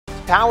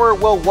Power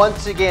will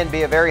once again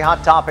be a very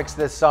hot topic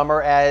this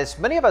summer as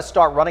many of us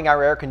start running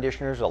our air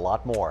conditioners a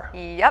lot more.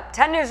 Yep,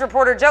 10 News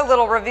reporter Joe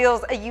Little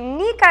reveals a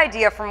unique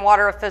idea from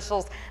water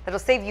officials that'll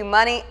save you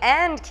money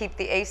and keep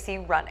the AC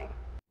running.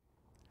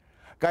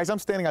 Guys, I'm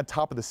standing on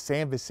top of the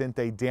San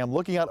Vicente Dam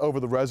looking out over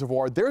the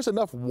reservoir. There's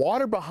enough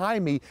water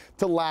behind me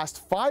to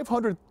last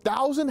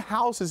 500,000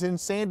 houses in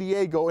San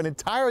Diego an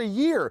entire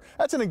year.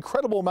 That's an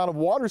incredible amount of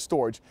water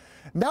storage.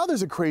 Now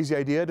there's a crazy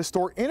idea to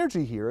store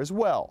energy here as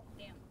well.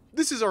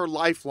 This is our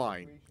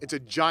lifeline. It's a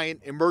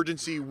giant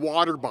emergency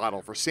water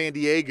bottle for San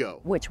Diego,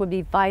 which would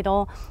be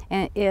vital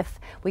if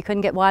we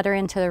couldn't get water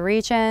into the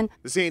region.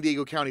 The San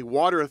Diego County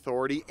Water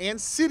Authority and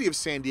City of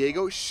San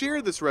Diego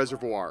share this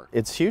reservoir.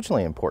 It's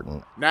hugely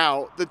important.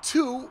 Now, the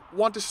two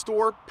want to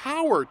store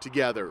power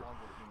together.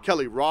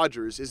 Kelly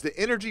Rogers is the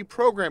Energy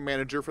Program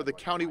Manager for the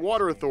County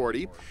Water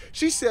Authority.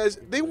 She says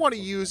they want to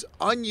use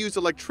unused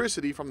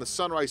electricity from the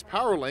Sunrise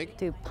Power Link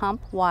to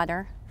pump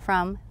water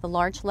from the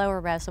large lower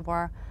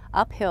reservoir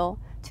uphill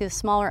to the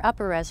smaller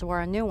upper reservoir,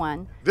 a new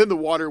one. Then the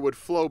water would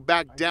flow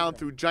back down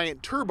through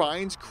giant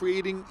turbines,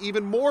 creating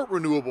even more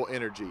renewable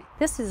energy.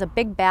 This is a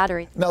big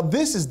battery. Now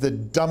this is the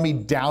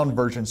dummied down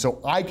version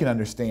so I can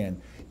understand.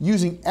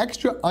 Using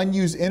extra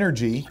unused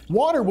energy,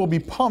 water will be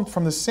pumped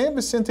from the San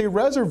Vicente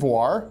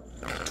Reservoir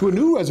to a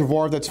new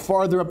reservoir that's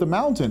farther up the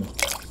mountain.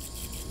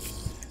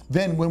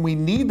 Then when we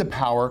need the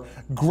power,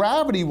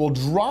 gravity will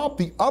drop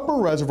the upper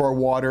reservoir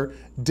water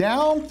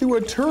down through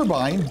a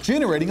turbine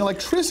generating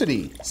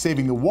electricity,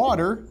 saving the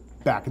water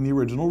back in the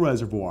original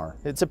reservoir.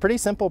 It's a pretty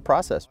simple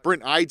process.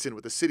 Brent Eidson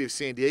with the City of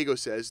San Diego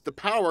says the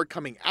power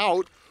coming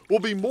out will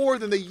be more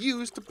than they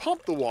used to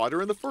pump the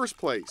water in the first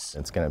place.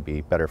 It's going to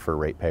be better for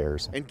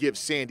ratepayers. And give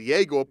San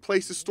Diego a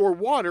place to store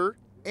water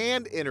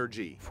and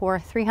energy. For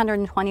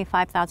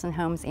 325,000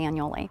 homes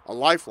annually. A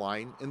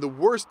lifeline in the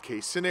worst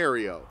case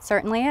scenario.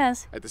 Certainly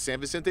is. At the San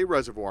Vicente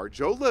Reservoir,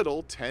 Joe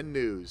Little, 10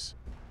 News.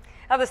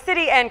 Now, the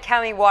City and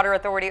County Water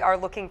Authority are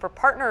looking for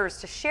partners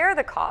to share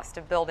the cost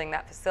of building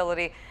that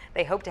facility.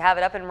 They hope to have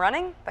it up and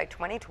running by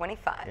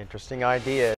 2025. Interesting idea.